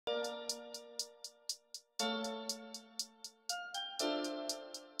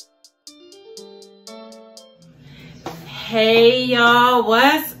Hey y'all,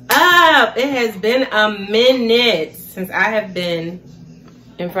 what's up? It has been a minute since I have been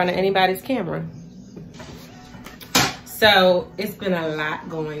in front of anybody's camera. So it's been a lot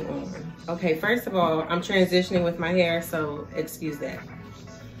going on. Okay, first of all, I'm transitioning with my hair, so excuse that.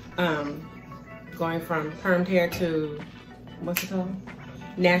 Going from permed hair to, what's it called?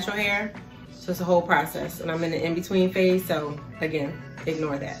 Natural hair. So it's a whole process, and I'm in the in-between phase, so again,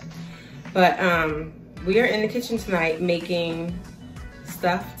 ignore that. But we are in the kitchen tonight making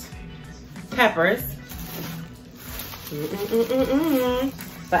stuffed peppers.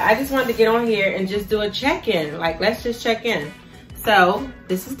 But I just wanted to get on here and just do a check-in. Like, let's just check in. So,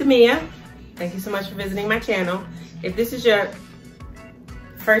 this is Demia. Thank you so much for visiting my channel. If this is your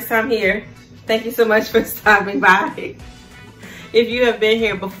first time here, thank you so much for stopping by. If you have been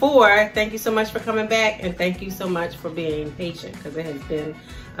here before, thank you so much for coming back, and thank you so much for being patient, because it has been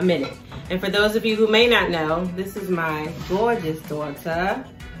a minute. And for those of you who may not know, this is my gorgeous daughter,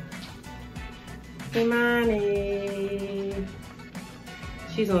 Imani.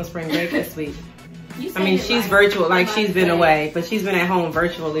 She's on spring break this week. I mean, she's virtual, like she's been away, but she's been at home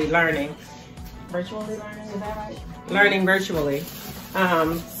virtually learning. Virtually learning, is that right? Learning virtually.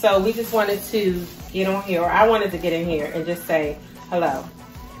 So we just wanted to get on here, or I wanted to get in here and just say hello.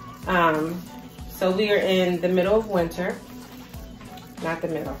 So we are in the middle of winter. Not the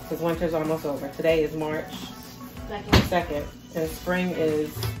middle, because winter's almost over. Today is March 2nd, and spring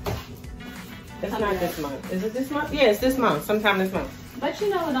is, it's not this month. Is it this month? Yeah, it's this month, sometime this month. But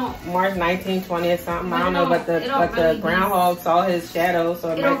you know, it don't. March 19th, 20th, something, I don't know, but the groundhog saw his shadow,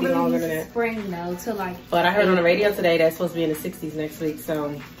 so it might be longer than that. Spring though, to like. But I heard on the radio today that's supposed to be in the 60s next week,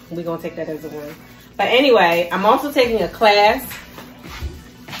 so we're gonna take that as a win. But anyway, I'm also taking a class.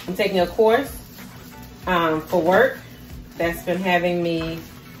 I'm taking a course for work that's been having me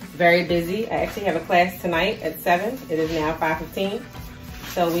very busy. I actually have a class tonight at 7. It is now 5:15.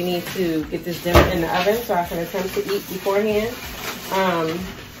 So we need to get this dinner in the oven so I can attempt to eat beforehand.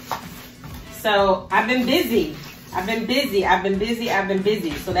 So I've been busy. I've been busy.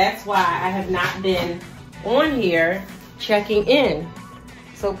 So that's why I have not been on here checking in.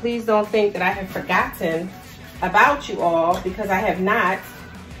 So please don't think that I have forgotten about you all, because I have not.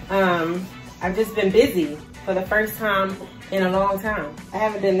 I've just been busy for the first time in a long time. I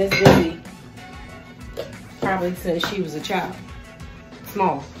haven't been this busy probably since she was a child.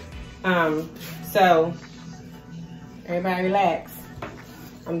 Small. So everybody relax.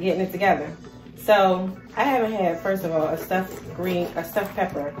 I'm getting it together. So I haven't had, first of all, a stuffed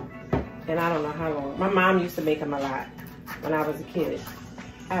pepper, and I don't know how long. My mom used to make them a lot when I was a kid.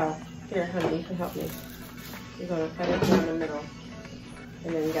 Oh, here, honey, you can help me. You're gonna cut it down the middle,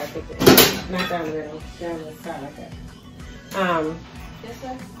 and then you gotta take it, not down the middle, down the side like that. This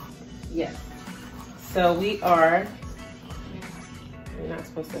way? Yes. So we are. You're not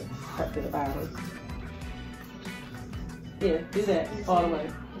supposed to cut to the bottom. Yeah, do that all the way.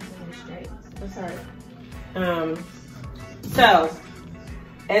 That's all right. So,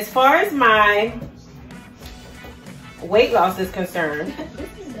 as far as my weight loss is concerned, This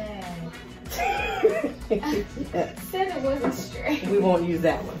is bad. yes. Said it wasn't straight. We won't use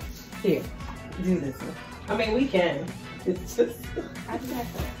that one. Here, do this one. I mean, we can. It's just. I just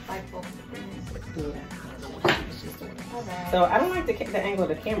have to fight both of them. Yeah. Alright. So I don't like the angle of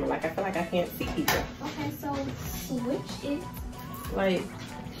the camera. Like, I feel like I can't see people. Okay, so switch it. Like,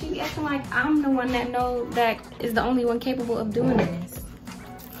 She be acting like I'm the one that is the only one capable of doing this.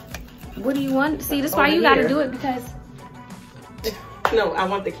 What do you want? See, that's why you gotta do it, because. no, I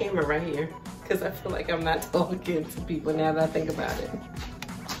want the camera right here, because I feel like I'm not talking to people now that I think about it.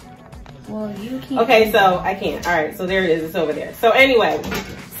 Well, you can't. Okay, so I can't. All right, so there it is. It's over there. So anyway,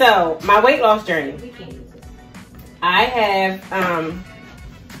 so my weight loss journey. We can't use this. I have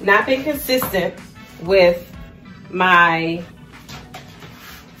not been consistent with my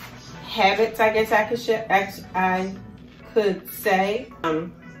habits, I guess I could say.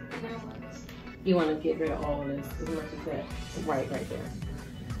 You want to get rid of all of this as much as that. Right there.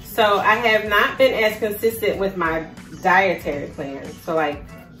 So I have not been as consistent with my dietary plan. So like,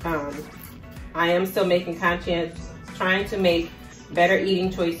 I am still making trying to make better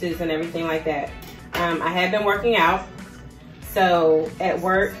eating choices and everything like that. I have been working out. So at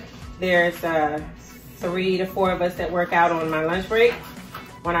work, there's 3 to 4 of us that work out on our lunch break.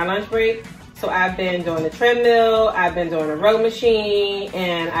 So I've been doing the treadmill, I've been doing a row machine,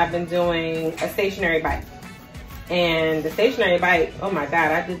 and I've been doing a stationary bike. And the stationary bike, oh my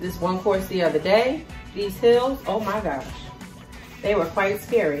God, I did this one course the other day. These hills, oh my gosh, they were quite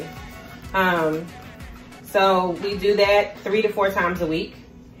scary. So we do that 3 to 4 times a week.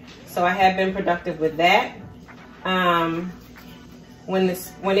 So I have been productive with that. When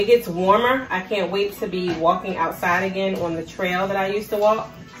it gets warmer, I can't wait to be walking outside again on the trail that I used to walk.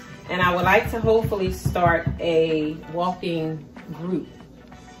 And I would like to hopefully start a walking group.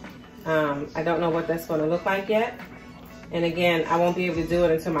 I don't know what that's going to look like yet. And again, I won't be able to do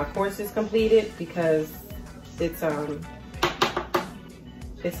it until my course is completed because it's an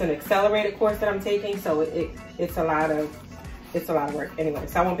accelerated course that I'm taking, so it's a lot of work anyway.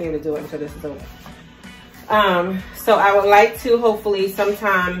 So I won't be able to do it until this is over. So I would like to hopefully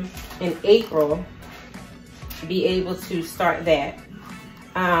sometime in April be able to start that.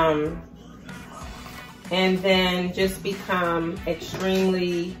 And then just become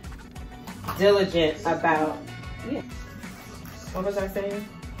extremely diligent about, yeah. What was I saying?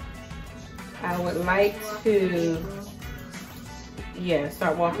 I would like to, yeah,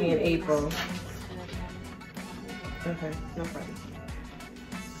 start walking in April. Okay, no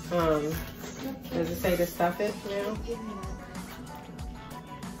problem. Does it say to stuff it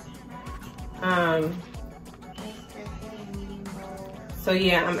now? So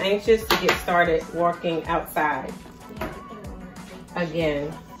yeah, I'm anxious to get started walking outside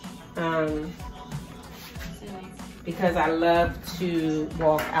again. Because I love to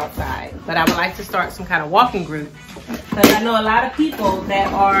walk outside. But I would like to start some kind of walking group. Because I know a lot of people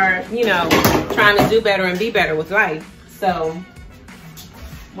that are, you know, trying to do better and be better with life. So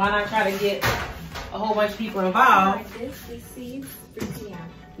why not try to get a whole bunch of people involved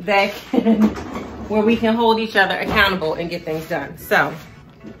that can, where we can hold each other accountable and get things done. So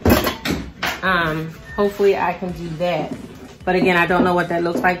hopefully I can do that. But again, I don't know what that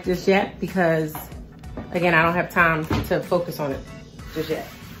looks like just yet because again, I don't have time to focus on it just yet.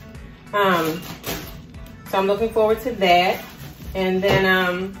 So I'm looking forward to that. And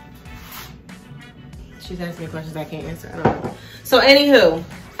then she's asking me questions I can't answer. I don't know. So anywho,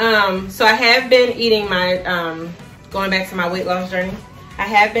 so I have been eating my, going back to my weight loss journey, I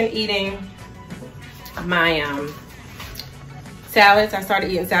have been eating my salads. I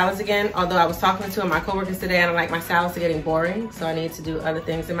started eating salads again, although I was talking to my coworkers today and I'm like, my salads are getting boring, so I need to do other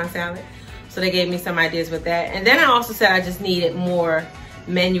things in my salad. So they gave me some ideas with that. And then I also said I just needed more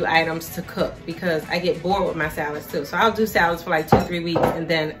menu items to cook because I get bored with my salads too. So I'll do salads for like 2-3 weeks and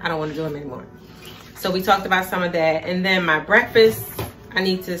then I don't want to do them anymore. So we talked about some of that. And then my breakfast, I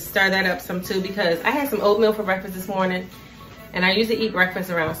need to stir that up some too because I had some oatmeal for breakfast this morning and I usually eat breakfast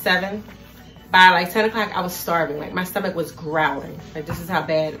around 7. By like 10 o'clock, I was starving. Like my stomach was growling. Like this is how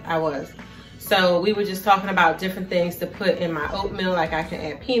bad I was. So we were just talking about different things to put in my oatmeal. Like I can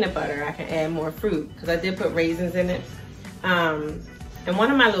add peanut butter, I can add more fruit because I did put raisins in it. And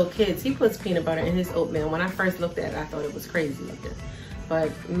one of my little kids, he puts peanut butter in his oatmeal. When I first looked at it, I thought it was crazy like this.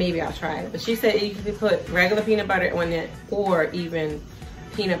 But maybe I'll try it. But she said you could put regular peanut butter on it or even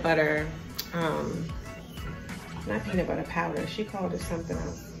peanut butter, not peanut butter powder. She called it something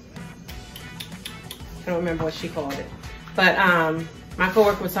else. I don't remember what she called it. But my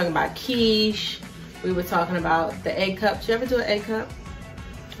coworker was talking about quiche. We were talking about the egg cup. Did you ever do an egg cup?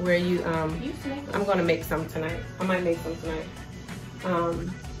 Where you, I'm gonna make some tonight. I might make some tonight.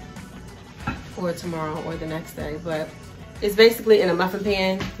 Or tomorrow or the next day. But it's basically in a muffin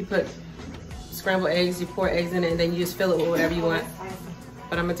pan. You put scrambled eggs, you pour eggs in it, and then you just fill it with whatever you want.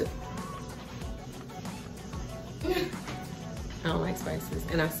 But I'm gonna do, I don't like spices.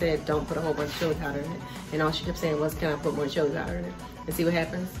 And I said, don't put a whole bunch of chili powder in it. And all she kept saying was, can I put more chili powder in it? And see what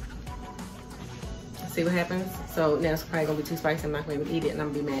happens? See what happens? So now it's probably gonna be too spicy. I'm not gonna even eat it and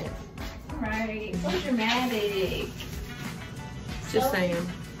I'm gonna be mad. Right, so dramatic. Just saying.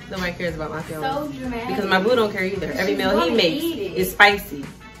 Nobody cares about my feelings. So dramatic. Because my boo don't care either. Every meal he makes is spicy.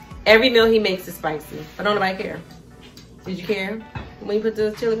 Every meal he makes is spicy. But don't nobody care. Did you care when you put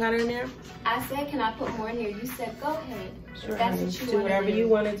the chili powder in there? I said, can I put more in here? You said, go ahead. Sure, that's honey. what you do whatever you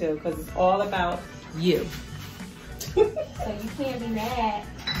want to do because it's all about you. So you can't be mad.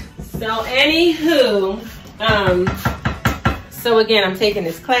 So anywho, so again, I'm taking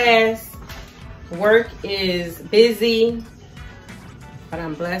this class. Work is busy, but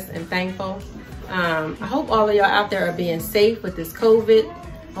I'm blessed and thankful. I hope all of y'all out there are being safe with this COVID.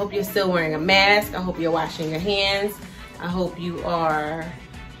 I hope you're still wearing a mask. I hope you're washing your hands. I hope you are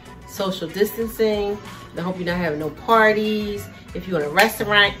social distancing. I hope you're not having no parties. If you're in a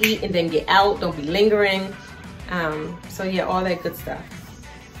restaurant, eat and then get out. Don't be lingering. So yeah, all that good stuff.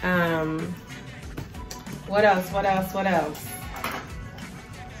 What else? What else? What else?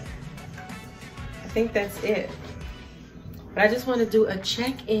 I think that's it. But I just want to do a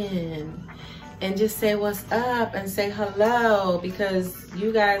check-in. and just say what's up and say hello, because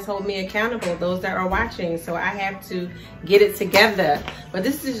you guys hold me accountable, those that are watching. So I have to get it together. But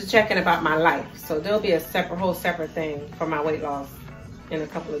this is just checking about my life. So there'll be a whole separate thing for my weight loss in a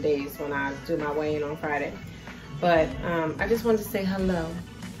couple of days when I do my weigh-in on Friday. But I just wanted to say hello,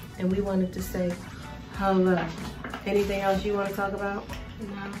 and we wanted to say hello. Anything else you want to talk about?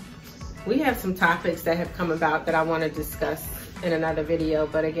 No. We have some topics that have come about that I want to discuss in another video,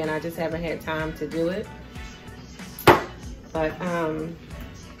 but again, I just haven't had time to do it. But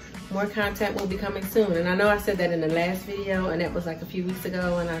more content will be coming soon. And I know I said that in the last video, and that was like a few weeks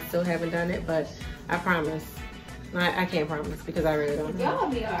ago, and I still haven't done it, but I promise. I can't promise because I really don't know.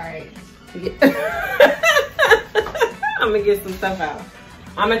 Y'all be all right. I'm gonna get some stuff out.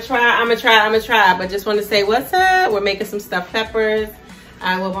 I'm gonna try, but just want to say what's up. We're making some stuffed peppers.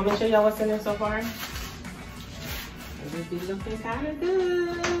 I'm gonna show y'all what's in there so far. It'll be looking kind of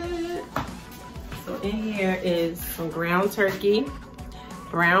good. So in here is some ground turkey,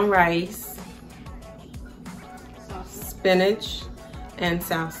 brown rice, spinach, and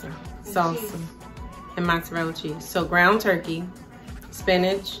salsa, and mozzarella cheese. So ground turkey,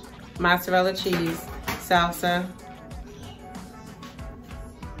 spinach, mozzarella cheese, salsa,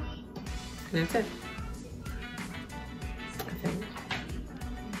 and that's it, I think.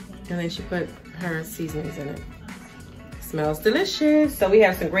 And then she put her seasonings in it. Smells delicious. So we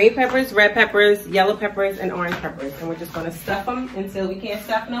have some green peppers, red peppers, yellow peppers, and orange peppers. And we're just gonna stuff them until we can't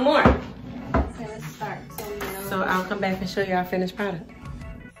stuff no more. Okay, let's start. So I'll come back and show you our finished product.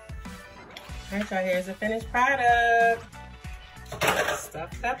 All right, y'all, here's the finished product.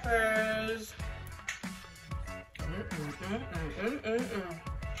 Stuffed peppers.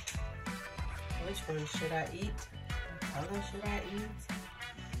 Which one should I eat? What color should I eat?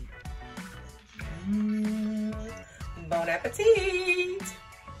 Bon appetit!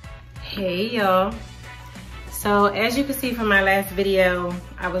 Hey y'all. So as you can see from my last video,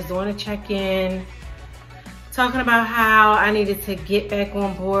 I was doing a check-in, talking about how I needed to get back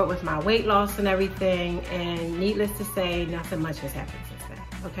on board with my weight loss and everything, and needless to say, nothing much has happened since then,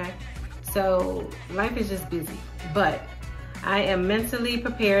 okay? So life is just busy, but I am mentally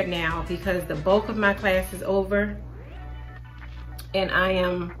prepared now because the bulk of my class is over and I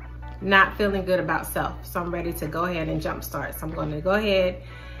am not feeling good about self. So I'm ready to go ahead and jumpstart. So I'm going to go ahead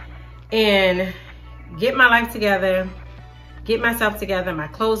and get my life together, get myself together. My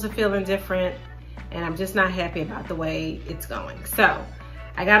clothes are feeling different and I'm just not happy about the way it's going. So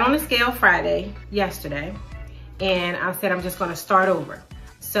I got on the scale yesterday, and I said I'm just going to start over.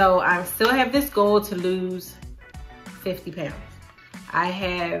 So I still have this goal to lose 50 pounds. I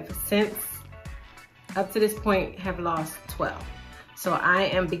have since up to this point have lost 12. So I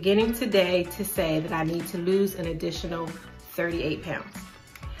am beginning today to say that I need to lose an additional 38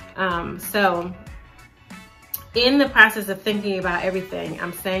 pounds. So in the process of thinking about everything,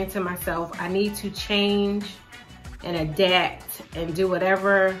 I'm saying to myself, I need to change and adapt and do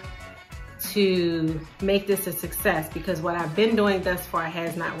whatever to make this a success, because what I've been doing thus far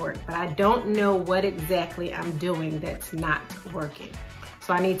has not worked, but I don't know what exactly I'm doing that's not working.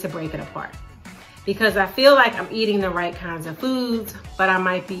 So I need to break it apart, because I feel like I'm eating the right kinds of foods, but I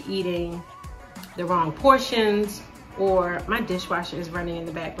might be eating the wrong portions, or my dishwasher is running in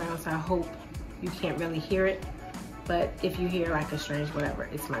the background, so I hope you can't really hear it. But if you hear like a strange whatever,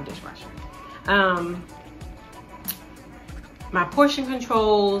 it's my dishwasher. My portion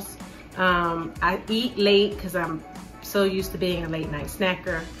controls, I eat late because I'm so used to being a late night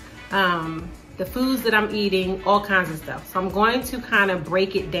snacker. The foods that I'm eating, all kinds of stuff. So I'm going to kind of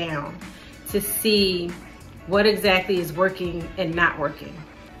break it down to see what exactly is working and not working,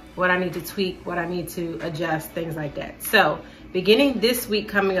 what I need to tweak, what I need to adjust, things like that. So beginning this week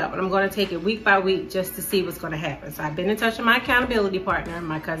coming up, and I'm going to take it week by week just to see what's going to happen. So I've been in touch with my accountability partner,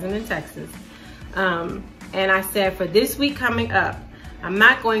 my cousin in Texas. And I said for this week coming up, I'm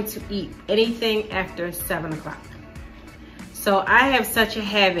not going to eat anything after 7 o'clock. So I have such a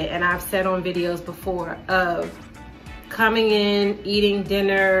habit, and I've said on videos before, of coming in, eating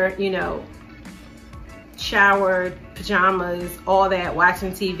dinner, you know, shower, pajamas, all that,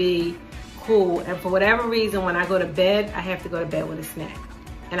 watching TV, cool. And for whatever reason, when I go to bed, I have to go to bed with a snack.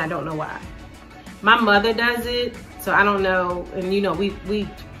 And I don't know why. My mother does it, so I don't know. And you know,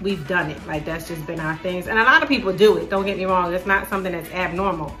 we've done it. Like, that's just been our things. And a lot of people do it, don't get me wrong. It's not something that's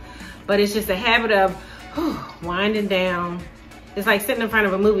abnormal. But it's just a habit of winding down. It's like sitting in front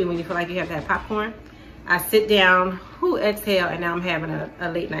of a movie when you feel like you have to have popcorn. I sit down, exhale, and now I'm having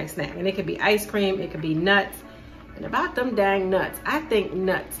a late night snack. And it could be ice cream, it could be nuts. And about them dang nuts, I think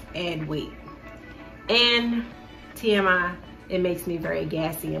nuts add weight. And TMI, it makes me very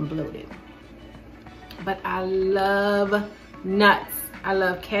gassy and bloated. but I love nuts. I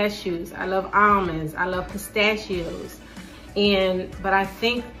love cashews. I love almonds. I love pistachios. But I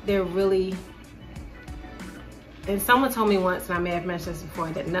think they're really, and someone told me once, and I may have mentioned this before,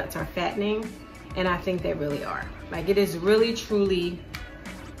 that nuts are fattening, and I think they really are. Like, it is really, truly,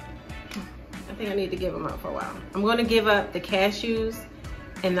 I think I need to give them up for a while. I'm gonna give up the cashews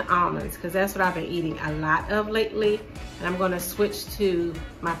and the almonds, because that's what I've been eating a lot of lately, and I'm gonna switch to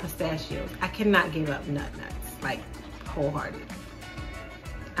my pistachios. I cannot give up nuts, like wholehearted.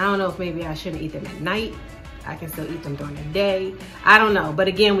 I don't know if maybe I shouldn't eat them at night. I can still eat them during the day. I don't know, but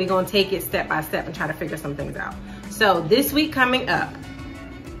again, we're gonna take it step by step and try to figure some things out. So this week coming up,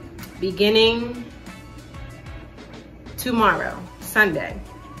 beginning tomorrow, Sunday,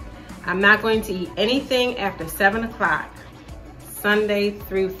 I'm not going to eat anything after 7 o'clock, Sunday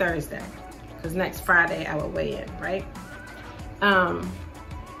through Thursday, because next Friday I will weigh in, right? So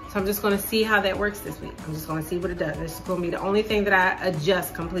I'm just gonna see how that works this week. I'm just gonna see what it does. This is gonna be the only thing that I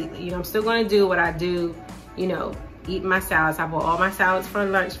adjust completely. You know, I'm still gonna do what I do, you know, eat my salads. I bought all my salads for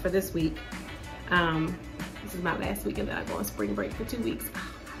lunch for this week. This is my last week, and then I go on spring break for 2 weeks. Oh,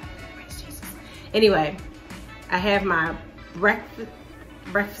 praise Jesus. Anyway, I have my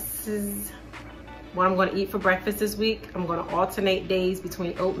breakfasts, what I'm gonna eat for breakfast this week. I'm gonna alternate days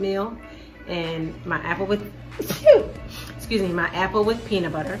between oatmeal and my apple with, excuse me, my apple with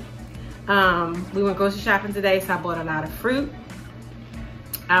peanut butter. We went grocery shopping today, so I bought a lot of fruit.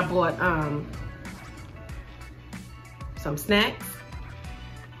 I bought some snacks,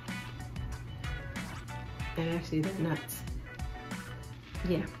 and actually the nuts.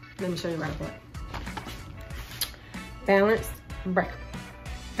 Yeah, let me show you what I bought.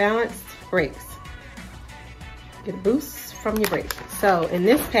 Balanced breaks. Get a boost from your breaks. So in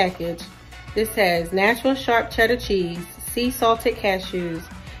this package, this has natural sharp cheddar cheese, sea salted cashews,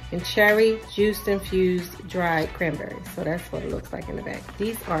 and cherry juice infused dried cranberries. So that's what it looks like in the back.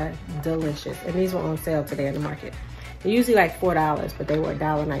 These are delicious, and these were on sale today in the market. They're usually like $4, but they were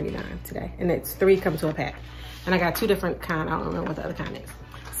 $1.99 today, and it's 3 come to a pack. And I got 2 different kind. I don't remember what the other kind is.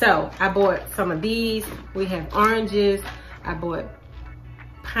 So I bought some of these. We have oranges. I bought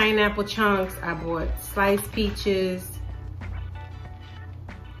pineapple chunks. I bought sliced peaches.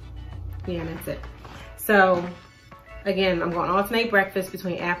 Yeah, that's it. So again, I'm going to alternate breakfast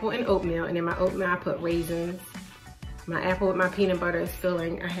between apple and oatmeal. And in my oatmeal, I put raisins. My apple with my peanut butter is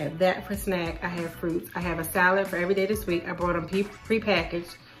filling. I have that for snack. I have fruits. I have a salad for every day this week. I brought them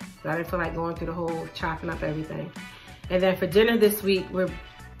pre-packaged, but I didn't feel like going through the whole chopping up everything. And then for dinner this week, we're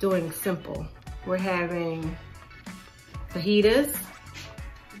doing simple. We're having fajitas.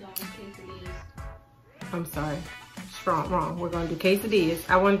 I'm sorry, wrong. We're gonna do quesadillas.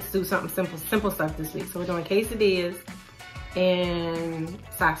 I wanted to do something simple stuff this week. So we're doing quesadillas and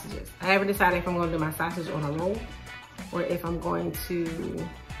sausages. I haven't decided if I'm gonna do my sausage on a roll or if I'm going to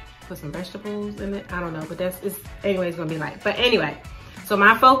put some vegetables in it. I don't know, but anyway, it's gonna be light. But anyway, so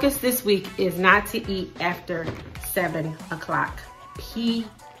my focus this week is not to eat after 7 o'clock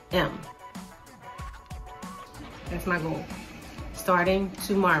p.m. That's my goal. Starting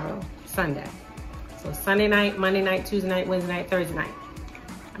tomorrow, Sunday. So Sunday night, Monday night, Tuesday night, Wednesday night, Thursday night.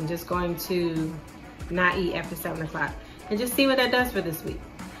 I'm just going to not eat after 7 o'clock and just see what that does for this week.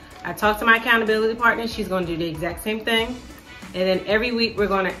 I talked to my accountability partner. She's going to do the exact same thing. And then every week we're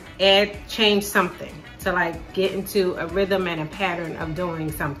going to change something to like get into a rhythm and a pattern of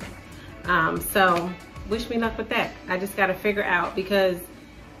doing something. So wish me luck with that. I just got to figure out, because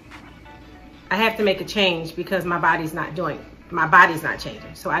I have to make a change because my body's not changing.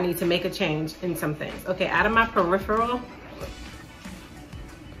 So I need to make a change in some things. Okay, out of my peripheral,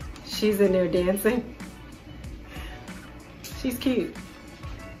 she's in there dancing. She's cute,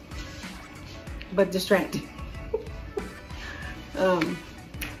 but distracting.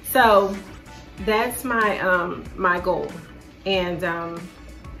 So that's my my goal. And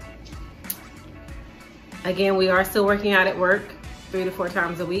again, we are still working out at work 3 to 4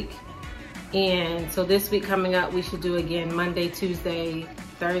 times a week. And so this week coming up, we should do again Monday, Tuesday,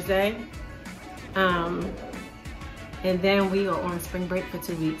 Thursday. And then we are on spring break for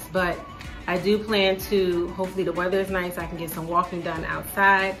 2 weeks. But I do plan to, hopefully the weather is nice, I can get some walking done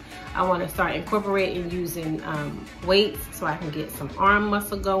outside. I want to start incorporating using weights so I can get some arm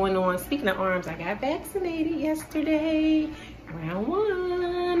muscle going on. Speaking of arms, I got vaccinated yesterday, round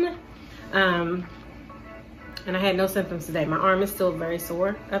 1. And I had no symptoms today. My arm is still very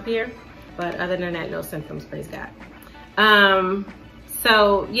sore up here. But other than that, no symptoms, praise God.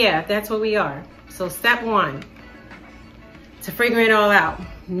 So yeah, that's where we are. So step 1, to figure it all out,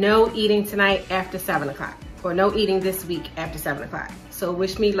 no eating tonight after 7 o'clock, or no eating this week after 7 o'clock. So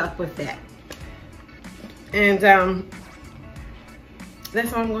wish me luck with that. And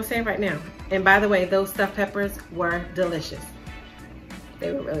that's all I'm gonna say right now. And by the way, those stuffed peppers were delicious.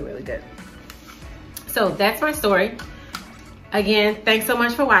 They were really, really good. So that's my story. Again, thanks so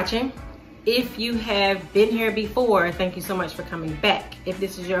much for watching. If you have been here before, thank you so much for coming back. If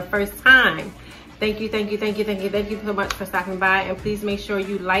this is your first time, thank you so much for stopping by. And please make sure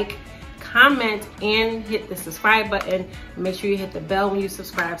you like, comment, and hit the subscribe button. Make sure you hit the bell when you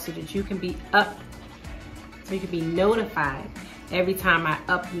subscribe so that you can be notified every time I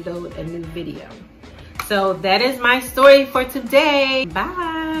upload a new video. So that is my story for today.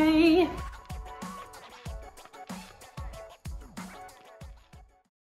 Bye.